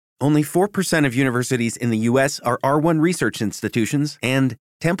Only 4% of universities in the U.S. are R1 research institutions, and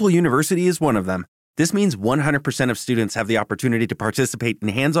Temple University is one of them. This means 100% of students have the opportunity to participate in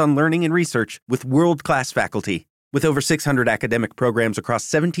hands-on learning and research with world-class faculty. With over 600 academic programs across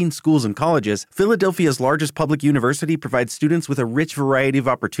 17 schools and colleges, Philadelphia's largest public university provides students with a rich variety of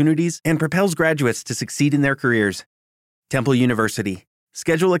opportunities and propels graduates to succeed in their careers. Temple University.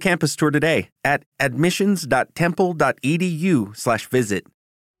 Schedule a campus tour today at admissions.temple.edu/visit.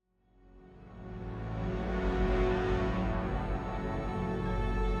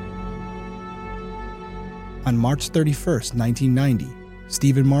 On March 31st, 1990,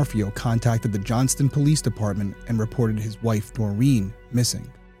 Stephen Marfeo contacted the Johnston Police Department and reported his wife, Doreen, missing.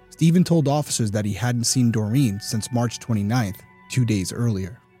 Stephen told officers that he hadn't seen Doreen since March 29th, 2 days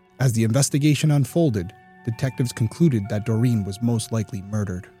earlier. As the investigation unfolded, detectives concluded that Doreen was most likely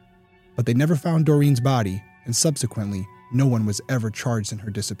murdered. But they never found Doreen's body, and subsequently, no one was ever charged in her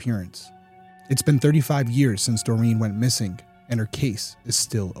disappearance. It's been 35 years since Doreen went missing, and her case is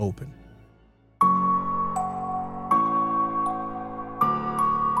still open.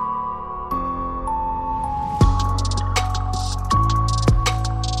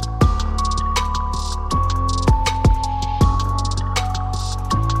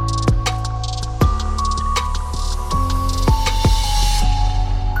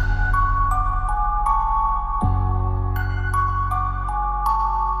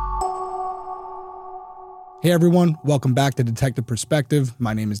 Hey everyone, welcome back to Detective Perspective.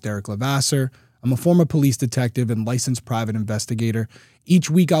 My name is Derek Lavasser. I'm a former police detective and licensed private investigator.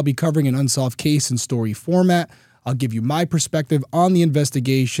 Each week I'll be covering an unsolved case in story format. I'll give you my perspective on the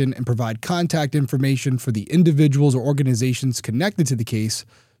investigation and provide contact information for the individuals or organizations connected to the case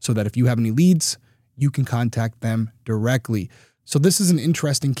so that if you have any leads, you can contact them directly. So this is an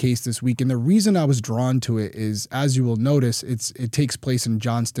interesting case this week, and the reason I was drawn to it is, as you will notice, it takes place in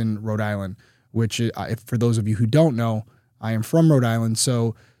Johnston, Rhode Island, which, for those of you who don't know, I am from Rhode Island,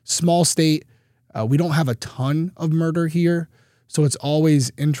 so small state. We don't have a ton of murder here, so it's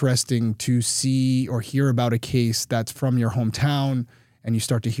always interesting to see or hear about a case that's from your hometown, and you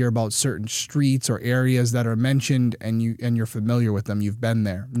start to hear about certain streets or areas that are mentioned, and you're familiar with them. You've been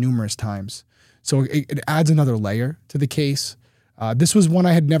there numerous times, so it adds another layer to the case. This was one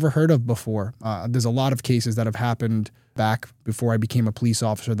I had never heard of before. There's a lot of cases that have happened back before I became a police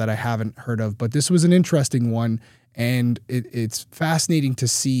officer that I haven't heard of, but this was an interesting one, and it's fascinating to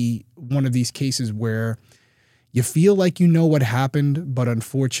see one of these cases where you feel like you know what happened, but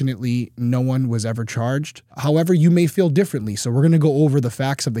unfortunately no one was ever charged. However, you may feel differently, so we're going to go over the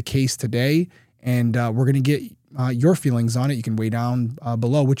facts of the case today, and we're going to get your feelings on it. You can weigh down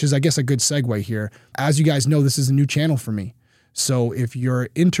below, which is, I guess, a good segue here. As you guys know, this is a new channel for me. So if you're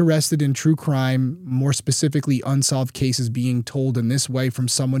interested in true crime, more specifically unsolved cases being told in this way from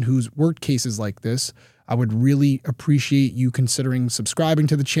someone who's worked cases like this, I would really appreciate you considering subscribing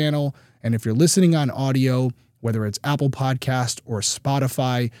to the channel. And if you're listening on audio, whether it's Apple Podcast or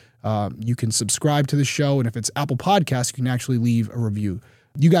Spotify, you can subscribe to the show. And if it's Apple Podcast, you can actually leave a review.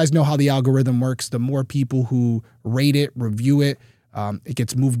 You guys know how the algorithm works. The more people who rate it, review it, it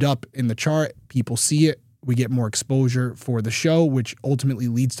gets moved up in the chart. People see it. We get more exposure for the show, which ultimately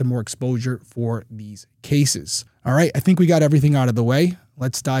leads to more exposure for these cases. All right, I think we got everything out of the way.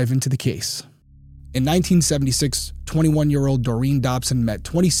 Let's dive into the case. In 1976, 21-year-old Doreen Dobson met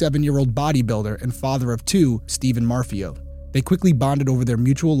 27-year-old bodybuilder and father of two, Stephen Marfeo. They quickly bonded over their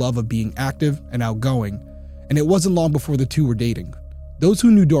mutual love of being active and outgoing, and it wasn't long before the two were dating. Those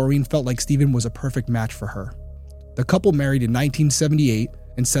who knew Doreen felt like Stephen was a perfect match for her. The couple married in 1978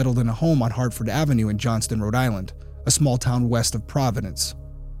 and settled in a home on Hartford Avenue in Johnston, Rhode Island, a small town west of Providence.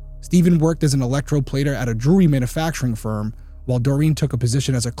 Stephen worked as an electroplater at a jewelry manufacturing firm, while Doreen took a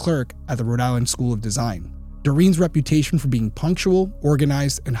position as a clerk at the Rhode Island School of Design. Doreen's reputation for being punctual,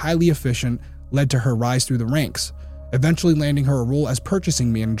 organized, and highly efficient led to her rise through the ranks, eventually landing her a role as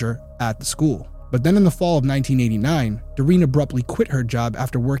purchasing manager at the school. But then in the fall of 1989, Doreen abruptly quit her job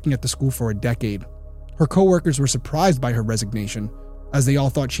after working at the school for a decade. Her coworkers were surprised by her resignation, as they all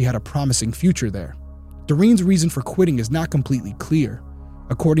thought she had a promising future there. Doreen's reason for quitting is not completely clear.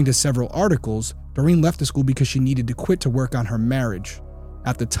 According to several articles, Doreen left the school because she needed to quit to work on her marriage.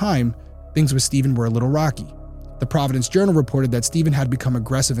 At the time, things with Stephen were a little rocky. The Providence Journal reported that Stephen had become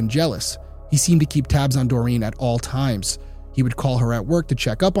aggressive and jealous. He seemed to keep tabs on Doreen at all times. He would call her at work to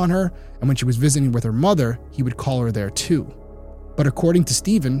check up on her, and when she was visiting with her mother, he would call her there too. But according to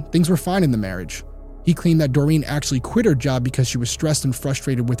Stephen, things were fine in the marriage. He claimed that Doreen actually quit her job because she was stressed and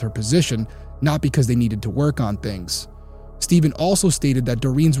frustrated with her position, not because they needed to work on things. Stephen also stated that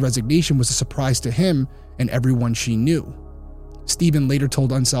Doreen's resignation was a surprise to him and everyone she knew. Stephen later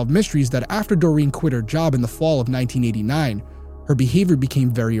told Unsolved Mysteries that after Doreen quit her job in the fall of 1989, her behavior became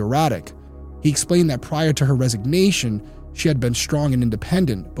very erratic. He explained that prior to her resignation, she had been strong and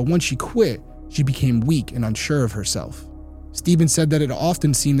independent, but once she quit, she became weak and unsure of herself. Stephen said that it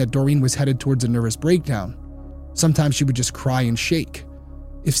often seemed that Doreen was headed towards a nervous breakdown. Sometimes she would just cry and shake.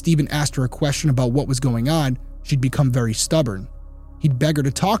 If Stephen asked her a question about what was going on, she'd become very stubborn. He'd beg her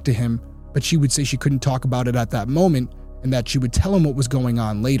to talk to him, but she would say she couldn't talk about it at that moment and that she would tell him what was going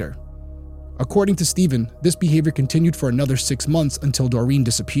on later. According to Stephen, this behavior continued for another 6 months until Doreen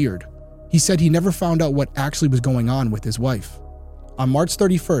disappeared. He said he never found out what actually was going on with his wife. On March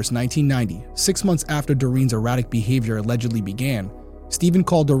 31st, 1990, 6 months after Doreen's erratic behavior allegedly began, Stephen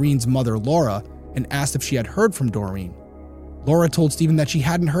called Doreen's mother, Laura, and asked if she had heard from Doreen. Laura told Stephen that she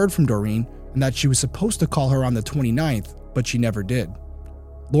hadn't heard from Doreen and that she was supposed to call her on the 29th, but she never did.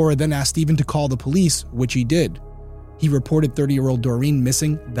 Laura then asked Stephen to call the police, which he did. He reported 30-year-old Doreen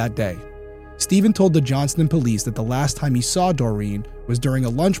missing that day. Stephen told the Johnston police that the last time he saw Doreen was during a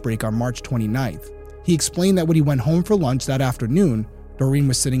lunch break on March 29th. He explained that when he went home for lunch that afternoon, Doreen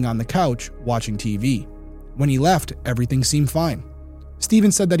was sitting on the couch watching TV. When he left, everything seemed fine.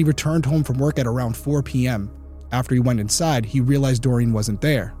 Stephen said that he returned home from work at around 4 p.m. After he went inside, he realized Doreen wasn't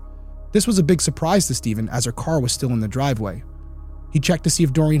there. This was a big surprise to Stephen as her car was still in the driveway. He checked to see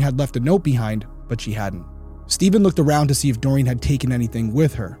if Doreen had left a note behind, but she hadn't. Stephen looked around to see if Doreen had taken anything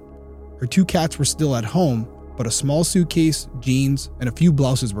with her. Her 2 cats were still at home, but a small suitcase, jeans, and a few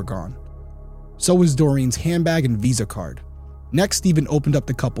blouses were gone. So was Doreen's handbag and Visa card. Next, Stephen opened up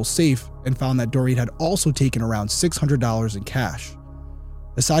the couple's safe and found that Doreen had also taken around $600 in cash.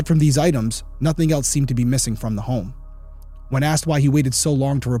 Aside from these items, nothing else seemed to be missing from the home. When asked why he waited so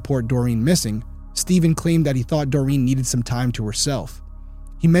long to report Doreen missing, Stephen claimed that he thought Doreen needed some time to herself.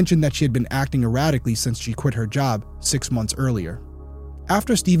 He mentioned that she had been acting erratically since she quit her job 6 months earlier.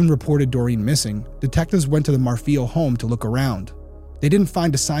 After Stephen reported Doreen missing, detectives went to the Marfeo home to look around. They didn't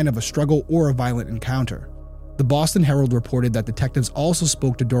find a sign of a struggle or a violent encounter. The Boston Herald reported that detectives also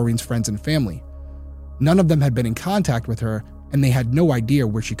spoke to Doreen's friends and family. None of them had been in contact with her, and they had no idea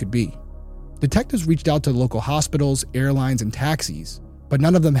where she could be. Detectives reached out to local hospitals, airlines, and taxis, but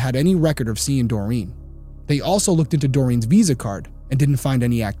none of them had any record of seeing Doreen. They also looked into Doreen's Visa card and didn't find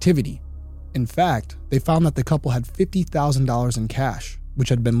any activity. In fact, they found that the couple had $50,000 in cash, which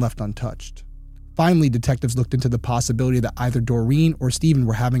had been left untouched. Finally, detectives looked into the possibility that either Doreen or Stephen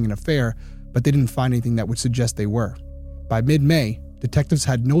were having an affair, but they didn't find anything that would suggest they were. By mid-May, detectives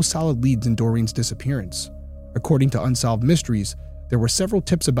had no solid leads in Doreen's disappearance. According to Unsolved Mysteries, there were several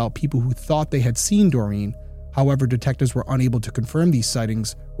tips about people who thought they had seen Doreen. However, detectives were unable to confirm these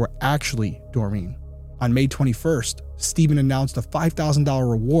sightings were actually Doreen. On May 21st, Stephen announced a $5,000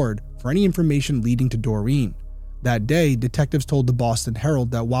 reward for any information leading to Doreen. That day, detectives told the Boston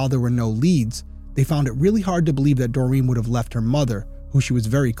Herald that while there were no leads, they found it really hard to believe that Doreen would have left her mother, who she was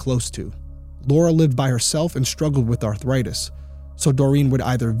very close to. Laura lived by herself and struggled with arthritis, so Doreen would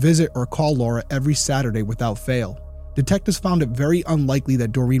either visit or call Laura every Saturday without fail. Detectives found it very unlikely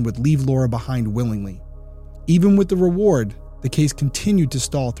that Doreen would leave Laura behind willingly. Even with the reward, the case continued to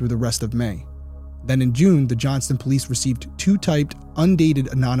stall through the rest of May. Then in June, the Johnston police received 2 typed,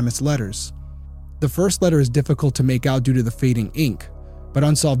 undated anonymous letters. The first letter is difficult to make out due to the fading ink, but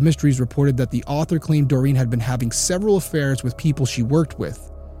Unsolved Mysteries reported that the author claimed Doreen had been having several affairs with people she worked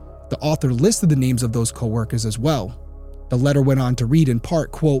with. The author listed the names of those co-workers as well. The letter went on to read in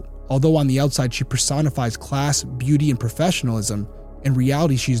part, quote, "Although on the outside she personifies class, beauty, and professionalism, in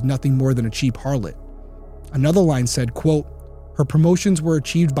reality she is nothing more than a cheap harlot." Another line said, quote, "Her promotions were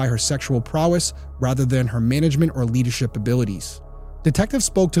achieved by her sexual prowess rather than her management or leadership abilities." Detectives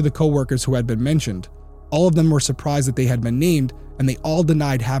spoke to the co-workers who had been mentioned. All of them were surprised that they had been named, and they all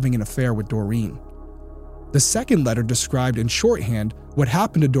denied having an affair with Doreen. The second letter described in shorthand what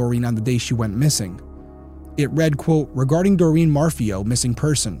happened to Doreen on the day she went missing. It read, quote, "Regarding Doreen Marfeo, missing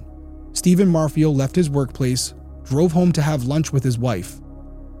person. Stephen Marfeo left his workplace, drove home to have lunch with his wife.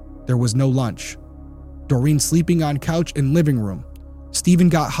 There was no lunch. Doreen sleeping on couch in living room. Stephen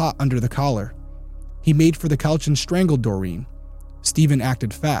got hot under the collar. He made for the couch and strangled Doreen. Stephen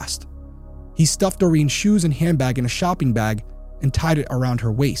acted fast. He stuffed Doreen's shoes and handbag in a shopping bag and tied it around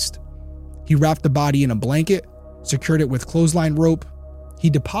her waist. He wrapped the body in a blanket, secured it with clothesline rope. He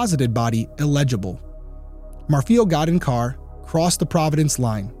deposited body illegible. Marfeo got in car, crossed the Providence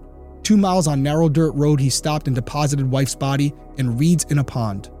line. 2 miles on narrow dirt road, he stopped and deposited wife's body in reeds in a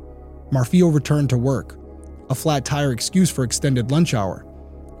pond. Marfeo returned to work. A flat tire excuse for extended lunch hour.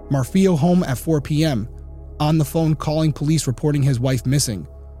 Marfeo home at 4 p.m., on the phone calling police reporting his wife missing.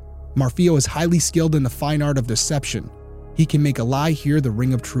 Marfeo is highly skilled in the fine art of deception. he can make a lie hear the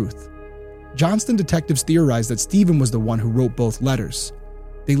ring of truth. Johnston detectives theorized that Stephen was the one who wrote both letters.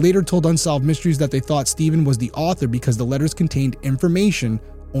 They later told Unsolved Mysteries that they thought Stephen was the author because the letters contained information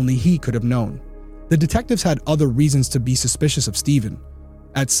only he could have known. The detectives had other reasons to be suspicious of Stephen.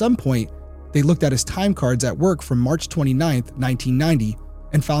 At some point, they looked at his time cards at work from March 29, 1990,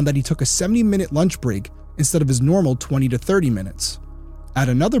 and found that he took a 70-minute lunch break instead of his normal 20 to 30 minutes. At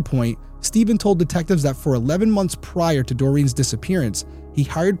another point, Stephen told detectives that for 11 months prior to Doreen's disappearance, he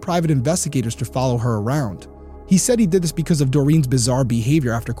hired private investigators to follow her around. He said he did this because of Doreen's bizarre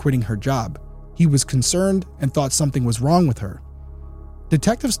behavior after quitting her job. He was concerned and thought something was wrong with her.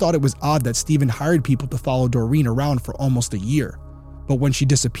 Detectives thought it was odd that Stephen hired people to follow Doreen around for almost a year, but when she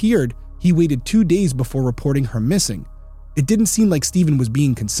disappeared, he waited 2 days before reporting her missing. It didn't seem like Stephen was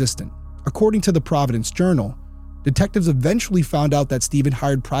being consistent. According to the Providence Journal, detectives eventually found out that Stephen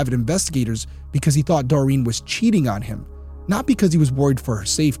hired private investigators because he thought Doreen was cheating on him, not because he was worried for her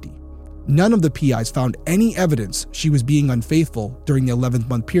safety. None of the PIs found any evidence she was being unfaithful during the 11th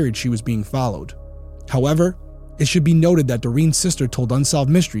month period she was being followed. However, it should be noted that Doreen's sister told Unsolved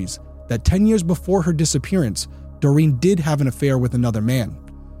Mysteries that 10 years before her disappearance, Doreen did have an affair with another man.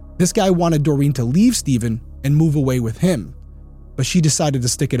 This guy wanted Doreen to leave Stephen and move away with him, but she decided to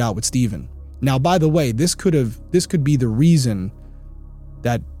stick it out with Stephen. Now, by the way, this could be the reason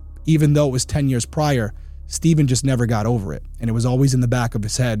that even though it was 10 years prior, Stephen just never got over it, and it was always in the back of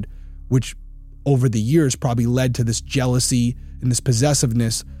his head, which over the years probably led to this jealousy and this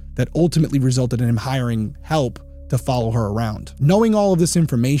possessiveness that ultimately resulted in him hiring help to follow her around. Knowing all of this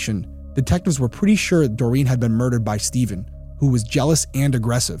information, detectives were pretty sure Doreen had been murdered by Stephen, who was jealous and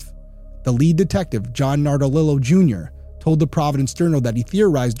aggressive. The lead detective, John Nardolillo Jr., told the Providence Journal that he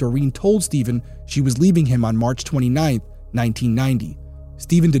theorized Doreen told Stephen she was leaving him on March 29, 1990.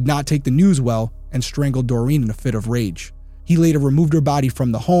 Stephen did not take the news well and strangled Doreen in a fit of rage. He later removed her body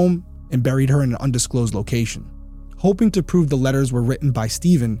from the home and buried her in an undisclosed location. Hoping to prove the letters were written by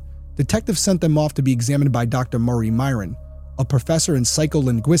Stephen, detectives sent them off to be examined by Dr. Murray Myron, a professor in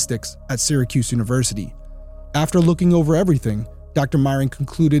psycholinguistics at Syracuse University. After looking over everything, Dr. Myron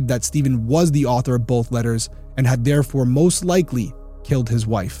concluded that Stephen was the author of both letters and had therefore most likely killed his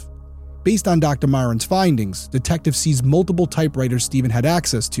wife. Based on Dr. Myron's findings, detectives seized multiple typewriters Stephen had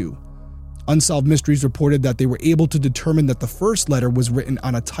access to. Unsolved Mysteries reported that they were able to determine that the first letter was written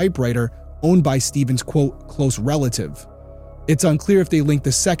on a typewriter owned by Stephen's, quote, close relative. It's unclear if they linked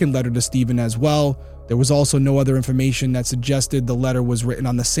the second letter to Stephen as well. There was also no other information that suggested the letter was written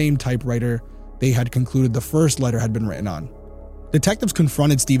on the same typewriter they had concluded the first letter had been written on. Detectives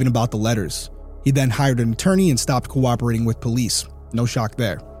confronted Stephen about the letters. He then hired an attorney and stopped cooperating with police. No shock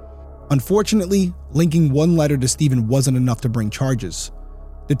there. Unfortunately, linking one letter to Stephen wasn't enough to bring charges.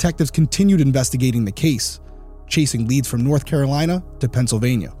 Detectives continued investigating the case, chasing leads from North Carolina to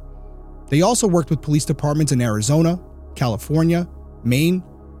Pennsylvania. They also worked with police departments in Arizona, California, Maine,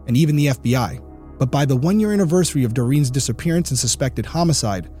 and even the FBI. But by the 1-year anniversary of Doreen's disappearance and suspected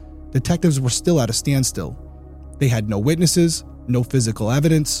homicide, detectives were still at a standstill. They had no witnesses, no physical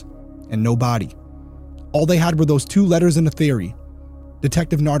evidence, and no body. All they had were those 2 letters and a theory.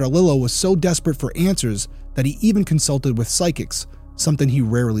 Detective Nardolillo was so desperate for answers that he even consulted with psychics, something he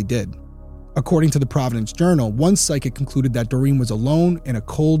rarely did. According to the Providence Journal, one psychic concluded that Doreen was alone in a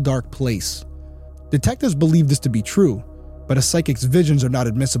cold, dark place. Detectives believed this to be true, but a psychic's visions are not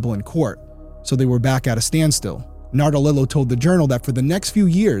admissible in court, so they were back at a standstill. Nardolillo told the Journal that for the next few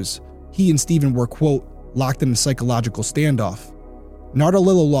years, he and Stephen were, quote, locked in a psychological standoff.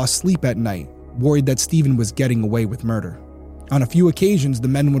 Nardolillo lost sleep at night, worried that Stephen was getting away with murder. On a few occasions, the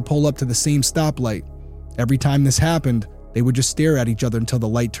men would pull up to the same stoplight. Every time this happened, they would just stare at each other until the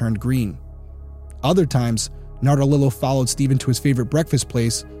light turned green. Other times, Nardolillo followed Stephen to his favorite breakfast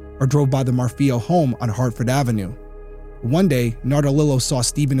place or drove by the Marfeo home on Hartford Avenue. One day, Nardolillo saw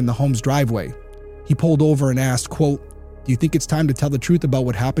Stephen in the home's driveway. He pulled over and asked, quote, "Do you think it's time to tell the truth about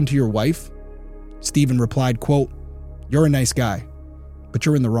what happened to your wife?" Stephen replied, quote, "You're a nice guy, but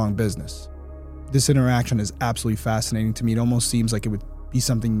you're in the wrong business." This interaction is absolutely fascinating to me. It almost seems like it would be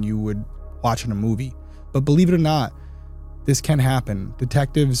something you would watch in a movie. But believe it or not, this can happen.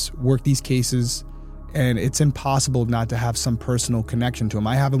 Detectives work these cases, and it's impossible not to have some personal connection to them.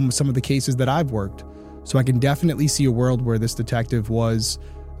 I have them with some of the cases that I've worked. So I can definitely see a world where this detective was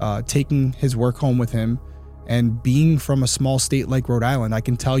taking his work home with him, and being from a small state like Rhode Island, I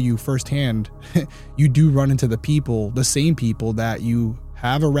can tell you firsthand, you do run into the same people that you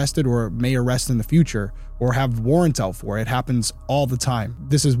have arrested or may arrest in the future or have warrants out for. It happens all the time.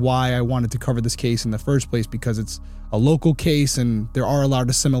 This is why I wanted to cover this case in the first place, because it's a local case and there are a lot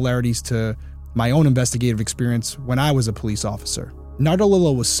of similarities to my own investigative experience when I was a police officer.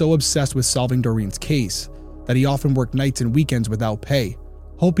 Nardolillo was so obsessed with solving Doreen's case that he often worked nights and weekends without pay,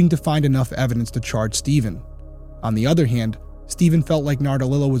 hoping to find enough evidence to charge Stephen. On the other hand, Stephen felt like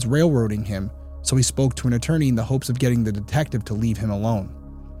Nardolillo was railroading him, so he spoke to an attorney in the hopes of getting the detective to leave him alone.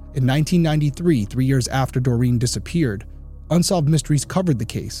 In 1993, 3 years after Doreen disappeared, Unsolved Mysteries covered the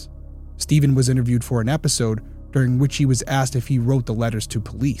case. Stephen was interviewed for an episode during which he was asked if he wrote the letters to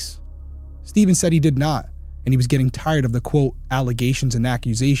police. Stephen said he did not, and he was getting tired of the, quote, allegations and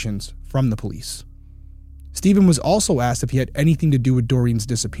accusations from the police. Stephen was also asked if he had anything to do with Doreen's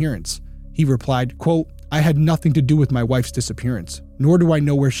disappearance. He replied, quote, I had nothing to do with my wife's disappearance, nor do I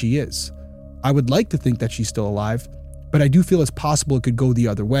know where she is. I would like to think that she's still alive, but I do feel it's possible it could go the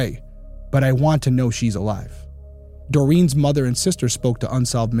other way. But I want to know she's alive. Doreen's mother and sister spoke to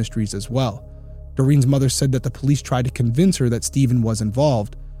Unsolved Mysteries as well. Doreen's mother said that the police tried to convince her that Stephen was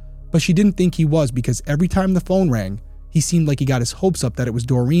involved, but she didn't think he was because every time the phone rang, he seemed like he got his hopes up that it was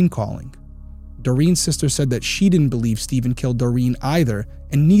Doreen calling. Doreen's sister said that she didn't believe Stephen killed Doreen either,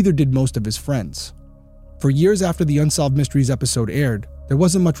 and neither did most of his friends. For years after the Unsolved Mysteries episode aired, there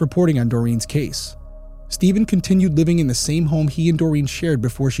wasn't much reporting on Doreen's case. Stephen continued living in the same home he and Doreen shared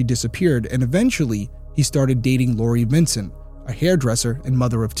before she disappeared, and eventually, he started dating Lori Vincent, a hairdresser and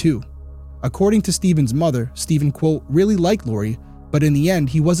mother of two. According to Stephen's mother, Stephen, quote, really liked Lori, but in the end,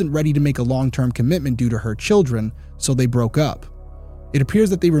 he wasn't ready to make a long-term commitment due to her children, so they broke up. It appears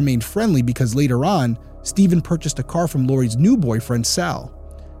that they remained friendly because later on, Stephen purchased a car from Lori's new boyfriend, Sal.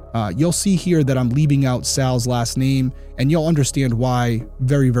 You'll see here that I'm leaving out Sal's last name, and you'll understand why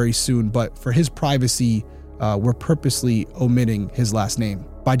very, very soon, but for his privacy, we're purposely omitting his last name.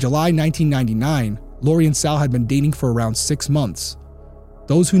 By July 1999, Lori and Sal had been dating for around 6 months.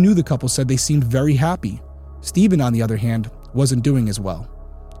 Those who knew the couple said they seemed very happy. Stephen, on the other hand, wasn't doing as well.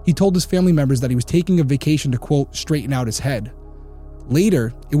 He told his family members that he was taking a vacation to, quote, straighten out his head.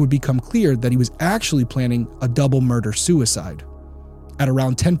 Later, it would become clear that he was actually planning a double murder-suicide. At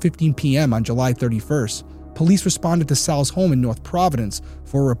around 10:15 p.m. on July 31st, police responded to Sal's home in North Providence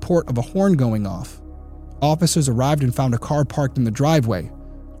for a report of a horn going off. Officers arrived and found a car parked in the driveway.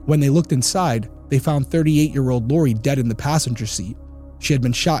 When they looked inside, they found 38-year-old Lori dead in the passenger seat. She had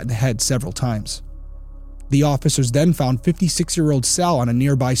been shot in the head several times. The officers then found 56-year-old Sal on a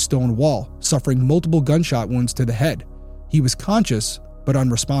nearby stone wall, suffering multiple gunshot wounds to the head. He was conscious, but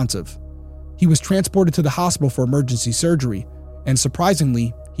unresponsive. He was transported to the hospital for emergency surgery, and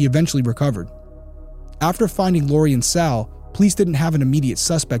surprisingly, he eventually recovered. After finding Lori and Sal, police didn't have an immediate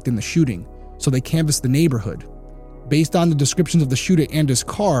suspect in the shooting, so they canvassed the neighborhood. Based on the descriptions of the shooter and his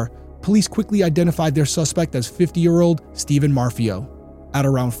car, police quickly identified their suspect as 50-year-old Stephen Marfeo. At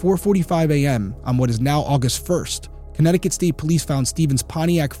around 4:45 a.m. on what is now August 1st, Connecticut State Police found Stephen's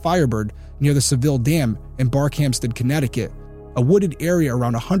Pontiac Firebird near the Seville Dam in Barkhamsted, Connecticut, a wooded area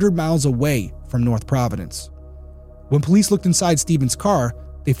around 100 miles away from North Providence. When police looked inside Stephen's car,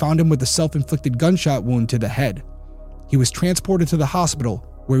 they found him with a self-inflicted gunshot wound to the head. He was transported to the hospital,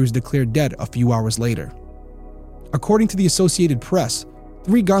 where he was declared dead a few hours later. According to the Associated Press,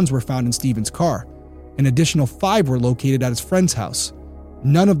 3 guns were found in Stephen's car. An additional 5 were located at his friend's house.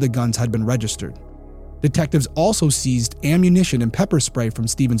 None of the guns had been registered. Detectives also seized ammunition and pepper spray from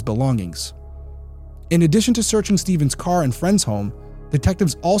Stephen's belongings. In addition to searching Stephen's car and friend's home,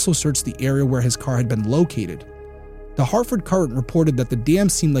 detectives also searched the area where his car had been located. The Hartford Courant reported that the dam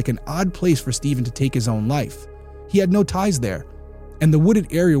seemed like an odd place for Stephen to take his own life. He had no ties there, and the wooded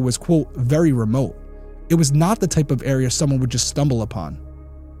area was, quote, very remote. It was not the type of area someone would just stumble upon.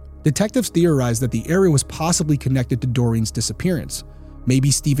 Detectives theorized that the area was possibly connected to Doreen's disappearance.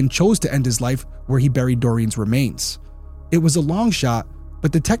 Maybe Stephen chose to end his life where he buried Doreen's remains. It was a long shot,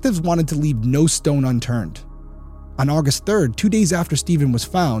 but detectives wanted to leave no stone unturned. On August 3rd, 2 days after Stephen was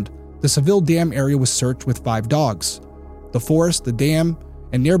found, the Seville Dam area was searched with 5 dogs. The forest, the dam,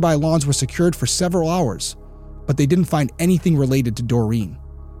 and nearby lawns were secured for several hours, but they didn't find anything related to Doreen.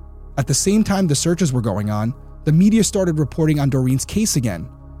 At the same time the searches were going on, the media started reporting on Doreen's case again.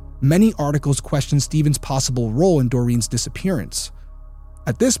 Many articles questioned Stephen's possible role in Doreen's disappearance.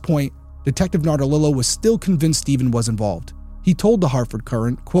 At this point, Detective Nardolillo was still convinced Stephen was involved. He told the Hartford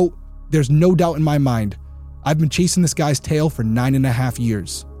Courant, quote, "There's no doubt in my mind. I've been chasing this guy's tail for 9.5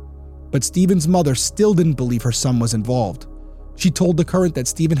 years. But Stephen's mother still didn't believe her son was involved. She told the Courant that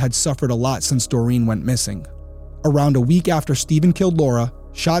Stephen had suffered a lot since Doreen went missing. Around a week after Stephen killed Laura,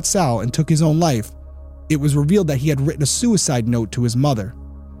 shot Sal, and took his own life, it was revealed that he had written a suicide note to his mother.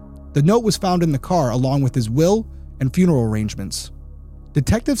 The note was found in the car along with his will and funeral arrangements.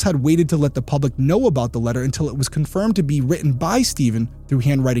 Detectives had waited to let the public know about the letter until it was confirmed to be written by Stephen through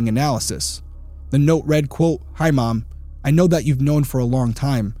handwriting analysis. The note read, quote, "Hi, Mom. I know that you've known for a long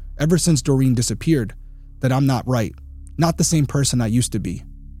time, ever since Doreen disappeared, that I'm not right, not the same person I used to be.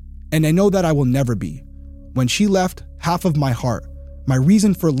 And I know that I will never be. When she left, half of my heart, my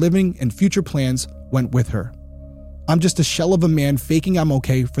reason for living and future plans went with her. I'm just a shell of a man faking I'm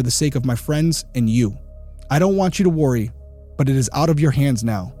okay for the sake of my friends and you. I don't want you to worry, but it is out of your hands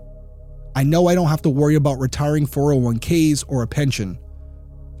now. I know I don't have to worry about retiring 401ks or a pension.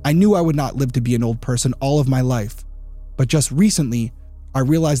 I knew I would not live to be an old person all of my life, but just recently, I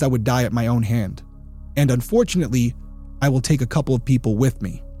realized I would die at my own hand. And unfortunately, I will take a couple of people with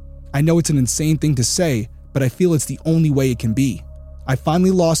me. I know it's an insane thing to say, but I feel it's the only way it can be. I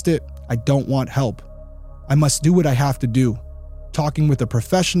finally lost it. I don't want help. I must do what I have to do. Talking with a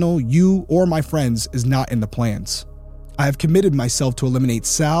professional, you, or my friends is not in the plans. I have committed myself to eliminate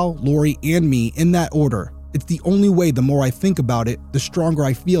Sal, Lori, and me in that order. It's the only way. The more I think about it, the stronger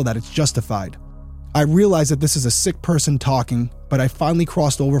I feel that it's justified. I realize that this is a sick person talking, but I finally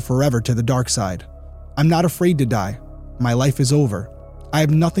crossed over forever to the dark side. I'm not afraid to die. My life is over. I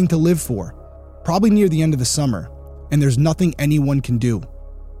have nothing to live for, probably near the end of the summer, and there's nothing anyone can do.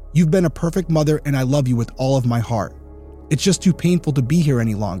 You've been a perfect mother, and I love you with all of my heart. It's just too painful to be here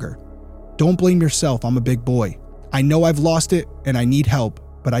any longer. Don't blame yourself. I'm a big boy. I know I've lost it, and I need help,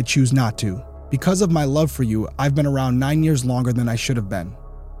 but I choose not to. Because of my love for you, I've been around 9 years longer than I should have been.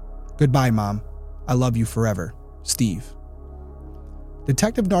 Goodbye, Mom. I love you forever. Steve."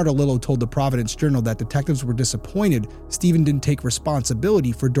 Detective Nardolillo told the Providence Journal that detectives were disappointed Stephen didn't take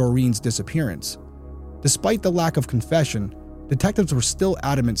responsibility for Doreen's disappearance. Despite the lack of confession, detectives were still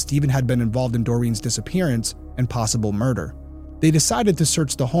adamant Stephen had been involved in Doreen's disappearance and possible murder. They decided to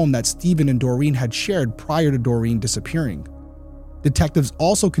search the home that Stephen and Doreen had shared prior to Doreen disappearing. Detectives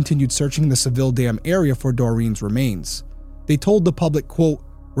also continued searching the Seville Dam area for Doreen's remains. They told the public, quote,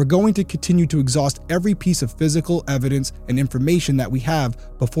 "We're going to continue to exhaust every piece of physical evidence and information that we have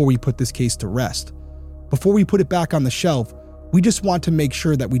before we put this case to rest. Before we put it back on the shelf, we just want to make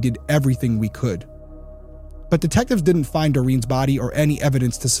sure that we did everything we could." But detectives didn't find Doreen's body or any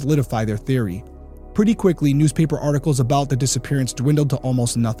evidence to solidify their theory. Pretty quickly, newspaper articles about the disappearance dwindled to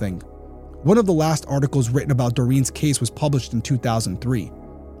almost nothing. One of the last articles written about Doreen's case was published in 2003.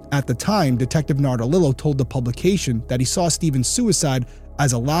 At the time, Detective Nardolillo told the publication that he saw Stephen's suicide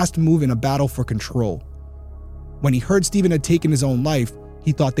as a last move in a battle for control. When he heard Stephen had taken his own life,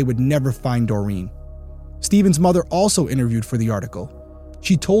 he thought they would never find Doreen. Stephen's mother also interviewed for the article.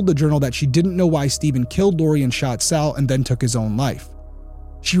 She told the Journal that she didn't know why Stephen killed Lori and shot Sal and then took his own life.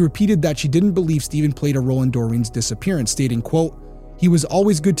 She repeated that she didn't believe Stephen played a role in Doreen's disappearance, stating, quote, "He was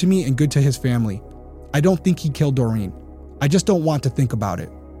always good to me and good to his family. I don't think he killed Doreen. I just don't want to think about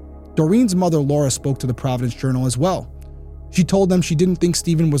it." Doreen's mother, Laura, spoke to the Providence Journal as well. She told them she didn't think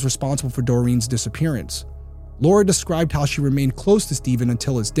Stephen was responsible for Doreen's disappearance. Laura described how she remained close to Stephen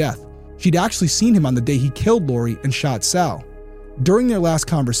until his death. She'd actually seen him on the day he killed Lori and shot Sal. During their last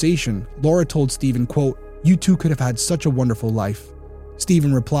conversation, Laura told Stephen, quote, "You two could have had such a wonderful life."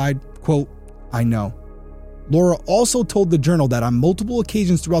 Stephen replied, quote, "I know." Laura also told the Journal that on multiple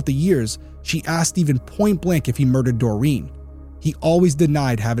occasions throughout the years, she asked Stephen point blank if he murdered Doreen. He always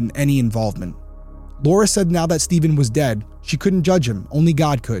denied having any involvement. Laura said now that Stephen was dead, she couldn't judge him, only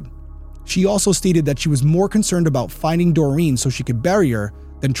God could. She also stated that she was more concerned about finding Doreen so she could bury her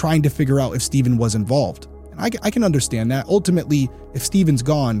than trying to figure out if Stephen was involved. And I can understand that. Ultimately, if Stephen's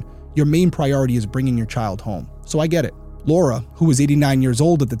gone, your main priority is bringing your child home. So I get it. Laura, who was 89 years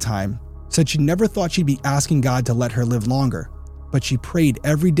old at the time, said she never thought she'd be asking God to let her live longer, but she prayed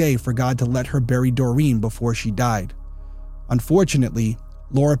every day for God to let her bury Doreen before she died. Unfortunately,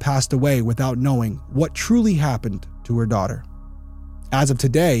 Laura passed away without knowing what truly happened to her daughter. As of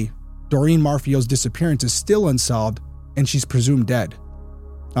today, Doreen Marfeo's disappearance is still unsolved, and she's presumed dead.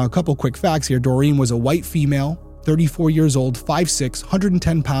 Now, a couple quick facts here. Doreen was a white female, 34 years old, 5'6",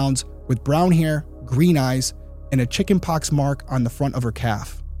 110 pounds, with brown hair, green eyes, and a chickenpox mark on the front of her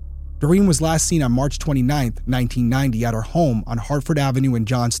calf. Doreen was last seen on March 29, 1990 at her home on Hartford Avenue in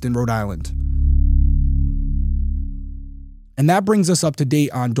Johnston, Rhode Island. And that brings us up to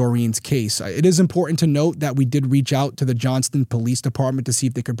date on Doreen's case. It is important to note that we did reach out to the Johnston Police Department to see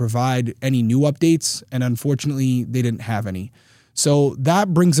if they could provide any new updates, and unfortunately, they didn't have any. So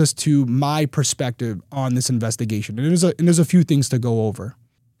that brings us to my perspective on this investigation. And there's a few things to go over.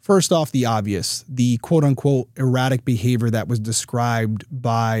 First off, the obvious, the quote-unquote erratic behavior that was described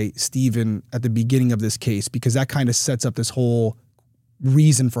by Stephen at the beginning of this case, because that kind of sets up this whole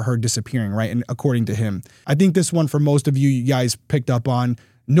reason for her disappearing, right? And according to him, I think this one for most of you guys picked up on.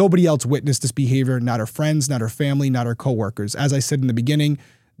 Nobody else witnessed this behavior, not her friends, not her family, not her coworkers. As I said in the beginning,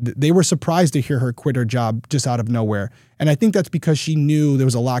 They were surprised to hear her quit her job just out of nowhere. And I think that's because she knew there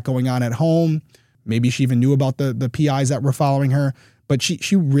was a lot going on at home. Maybe she even knew about the PIs that were following her, but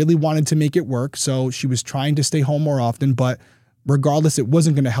she really wanted to make it work. So she was trying to stay home more often, but regardless, it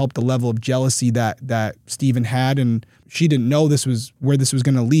wasn't going to help the level of jealousy that Stephen had. And she didn't know where this was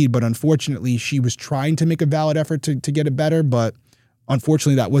going to lead. But unfortunately, she was trying to make a valid effort to get it better. But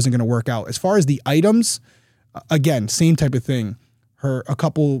unfortunately, that wasn't going to work out. As far as the items, again, same type of thing. A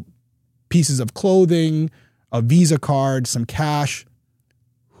couple pieces of clothing, a Visa card, some cash.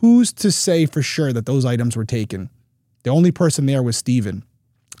 Who's to say for sure that those items were taken? The only person there was Stephen.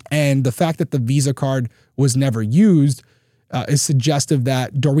 And the fact that the Visa card was never used is suggestive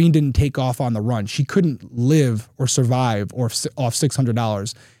that Doreen didn't take off on the run. She couldn't live or survive off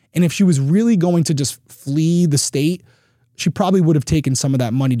 $600. And if she was really going to just flee the state, she probably would have taken some of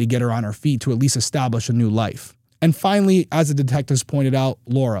that money to get her on her feet to at least establish a new life. And finally, as the detectives pointed out,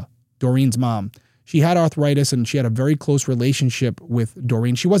 Laura, Doreen's mom, she had arthritis and she had a very close relationship with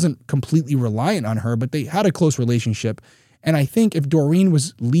Doreen. She wasn't completely reliant on her, but they had a close relationship. And I think if Doreen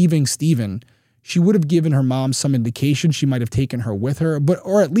was leaving Stephen, she would have given her mom some indication. She might have taken her with her,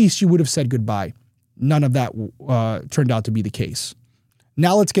 or at least she would have said goodbye. None of that turned out to be the case.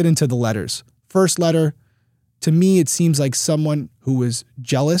 Now let's get into the letters. First letter, to me, it seems like someone who was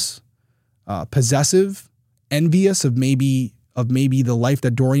jealous, possessive, envious of maybe the life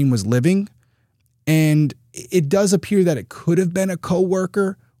that Doreen was living. And it does appear that it could have been a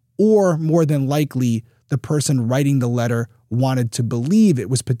coworker, or more than likely, the person writing the letter wanted to believe it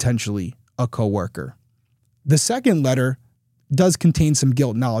was potentially a coworker. The second letter does contain some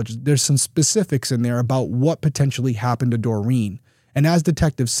guilt knowledge. There's some specifics in there about what potentially happened to Doreen. And as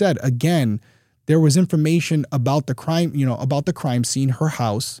detectives said, again, there was information about the crime scene, her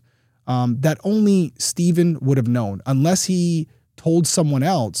house, that only Stephen would have known. Unless he told someone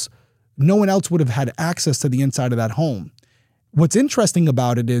else, no one else would have had access to the inside of that home. What's interesting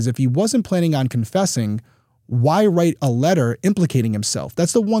about it is if he wasn't planning on confessing, why write a letter implicating himself?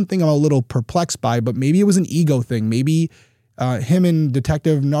 That's the one thing I'm a little perplexed by, but maybe it was an ego thing. Maybe him and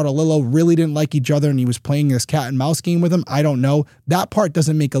Detective Nautilillo really didn't like each other and he was playing this cat and mouse game with him. I don't know. That part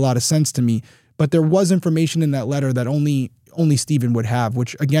doesn't make a lot of sense to me, but there was information in that letter that only Stephen would have,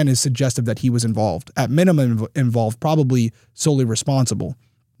 which again is suggestive that he was involved. At minimum involved, probably solely responsible.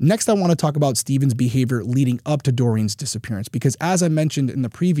 Next, I want to talk about Stephen's behavior leading up to Doreen's disappearance, because as I mentioned in the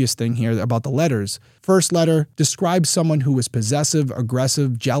previous thing here about the letters, first letter describes someone who was possessive,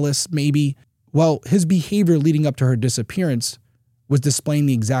 aggressive, jealous, maybe. Well, his behavior leading up to her disappearance was displaying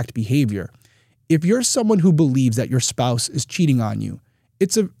the exact behavior. If you're someone who believes that your spouse is cheating on you,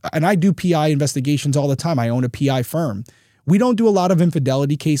 and I do PI investigations all the time. I own a PI firm. We don't do a lot of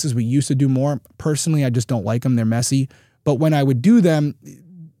infidelity cases. We used to do more. Personally, I just don't like them. They're messy. But when I would do them,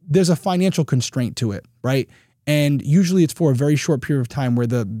 there's a financial constraint to it, right? And usually it's for a very short period of time where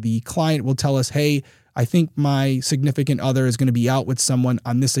the client will tell us, hey, I think my significant other is going to be out with someone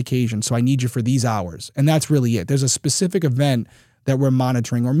on this occasion, so I need you for these hours. And that's really it. There's a specific event that we're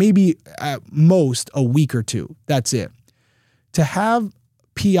monitoring, or maybe at most a week or two. That's it. To have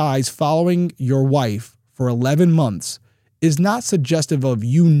PIs following your wife for 11 months is not suggestive of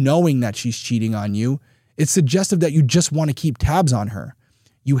you knowing that she's cheating on you. It's suggestive that you just want to keep tabs on her.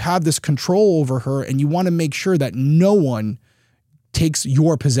 You have this control over her and you want to make sure that no one takes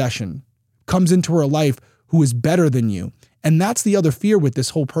your possession, comes into her life who is better than you. And that's the other fear with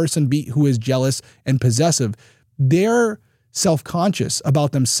this whole person who is jealous and possessive. They're self-conscious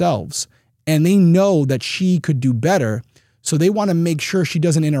about themselves and they know that she could do better. So they want to make sure she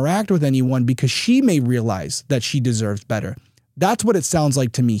doesn't interact with anyone because she may realize that she deserves better. That's what it sounds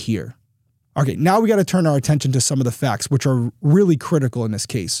like to me here. Okay, now we got to turn our attention to some of the facts, which are really critical in this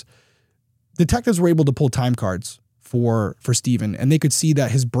case. Detectives were able to pull time cards for Stephen, and they could see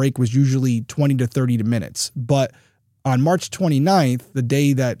that his break was usually 20 to 30 minutes. But on March 29th, the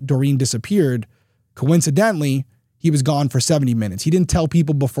day that Doreen disappeared, coincidentally, he was gone for 70 minutes. He didn't tell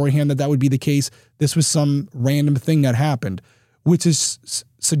people beforehand that would be the case. This was some random thing that happened, which is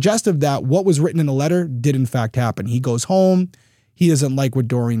suggestive that what was written in the letter did in fact happen. He goes home. He doesn't like what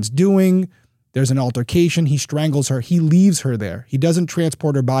Doreen's doing. There's an altercation. He strangles her. He leaves her there. He doesn't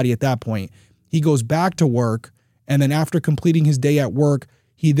transport her body at that point. He goes back to work. And then after completing his day at work,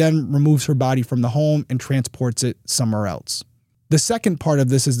 he then removes her body from the home and transports it somewhere else. The second part of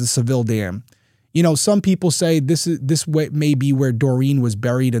this is the Seville Dam. You know, some people say this may be where Doreen was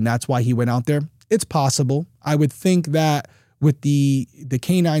buried and that's why he went out there. It's possible. I would think that with the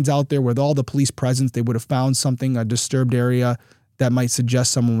canines out there, with all the police presence, they would have found something, a disturbed area that might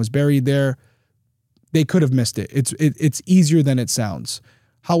suggest someone was buried there. They could have missed it. It's easier than it sounds.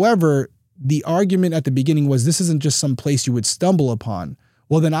 However, the argument at the beginning was this isn't just some place you would stumble upon.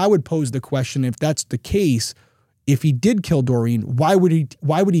 Well, then I would pose the question, if that's the case, if he did kill Doreen, why would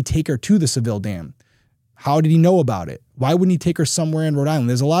he take her to the Seville Dam? How did he know about it? Why wouldn't he take her somewhere in Rhode Island?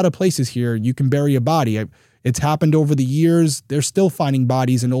 There's a lot of places here you can bury a body. It's happened over the years. They're still finding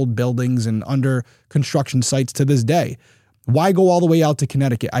bodies in old buildings and under construction sites to this day. Why go all the way out to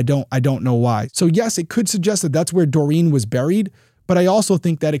Connecticut? I don't know why. So yes, it could suggest that that's where Doreen was buried, but I also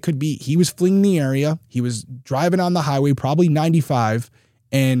think that it could be he was fleeing the area. He was driving on the highway, probably 95,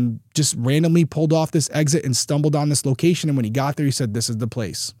 and just randomly pulled off this exit and stumbled on this location. And when he got there, he said, this is the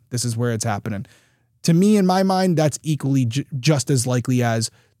place. This is where it's happening. To me, in my mind, that's equally just as likely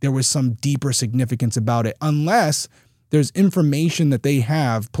as there was some deeper significance about it, unless there's information that they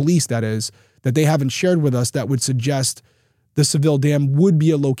have, police that is, that they haven't shared with us that would suggest the Seville Dam would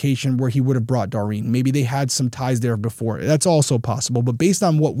be a location where he would have brought Doreen. Maybe they had some ties there before. That's also possible. But based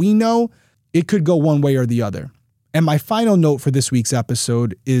on what we know, it could go one way or the other. And my final note for this week's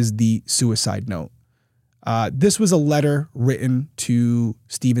episode is the suicide note. This was a letter written to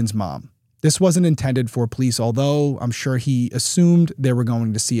Stephen's mom. This wasn't intended for police, although I'm sure he assumed they were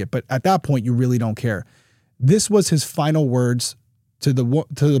going to see it. But at that point, you really don't care. This was his final words to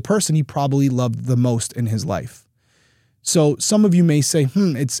the person he probably loved the most in his life. So some of you may say,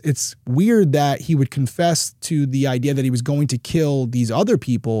 it's weird that he would confess to the idea that he was going to kill these other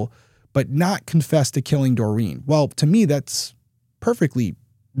people, but not confess to killing Doreen. Well, to me, that's perfectly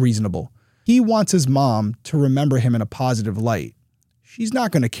reasonable. He wants his mom to remember him in a positive light. She's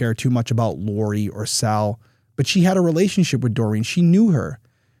not going to care too much about Lori or Sal, but she had a relationship with Doreen. She knew her.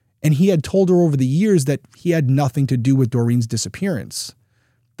 And he had told her over the years that he had nothing to do with Doreen's disappearance.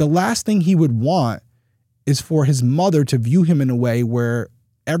 The last thing he would want is for his mother to view him in a way where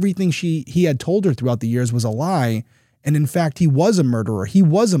everything he had told her throughout the years was a lie. And in fact, he was a murderer. He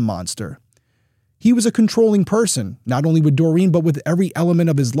was a monster. He was a controlling person, not only with Doreen, but with every element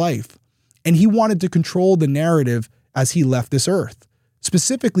of his life. And he wanted to control the narrative as he left this earth,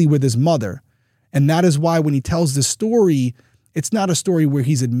 specifically with his mother. And that is why when he tells this story, it's not a story where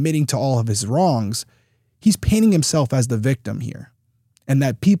he's admitting to all of his wrongs. He's painting himself as the victim here, and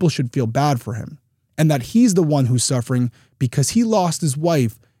that people should feel bad for him, and that he's the one who's suffering because he lost his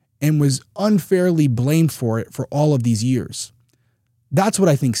wife and was unfairly blamed for it for all of these years. That's what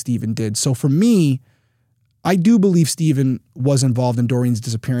I think Stephen did. So for me, I do believe Stephen was involved in Doreen's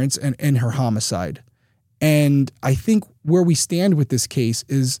disappearance and her homicide. And I think where we stand with this case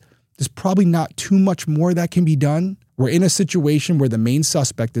is there's probably not too much more that can be done. We're in a situation where the main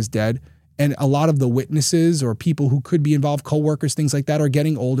suspect is dead, and a lot of the witnesses or people who could be involved, coworkers, things like that, are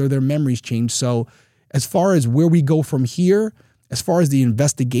getting older. Their memories change. So as far as where we go from here, as far as the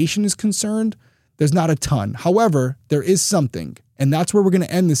investigation is concerned, there's not a ton. However, there is something, and that's where we're going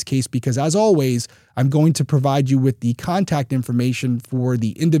to end this case because, as always, I'm going to provide you with the contact information for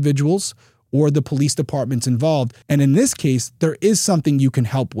the individuals or the police departments involved. And in this case, there is something you can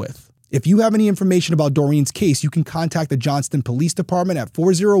help with. If you have any information about Doreen's case, you can contact the Johnston Police Department at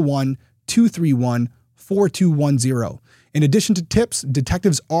 401-231-4210. In addition to tips,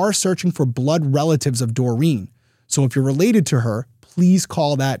 detectives are searching for blood relatives of Doreen. So if you're related to her, please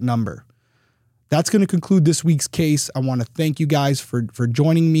call that number. That's going to conclude this week's case. I want to thank you guys for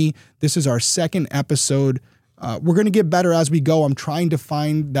joining me. This is our second episode. We're going to get better as we go. I'm trying to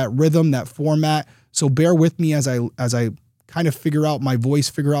find that rhythm, that format. So bear with me as I kind of figure out my voice,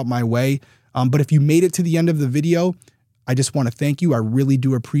 figure out my way. But if you made it to the end of the video, I just want to thank you. I really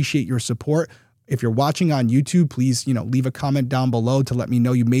do appreciate your support. If you're watching on YouTube, please, leave a comment down below to let me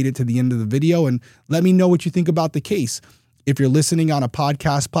know you made it to the end of the video and let me know what you think about the case. If you're listening on a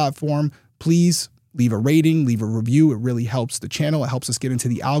podcast platform, please leave a rating, leave a review. It really helps the channel. It helps us get into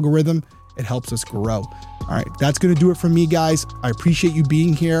the algorithm. It helps us grow. All right, that's going to do it for me, guys. I appreciate you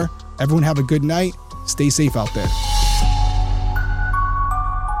being here. Everyone have a good night. Stay safe out there.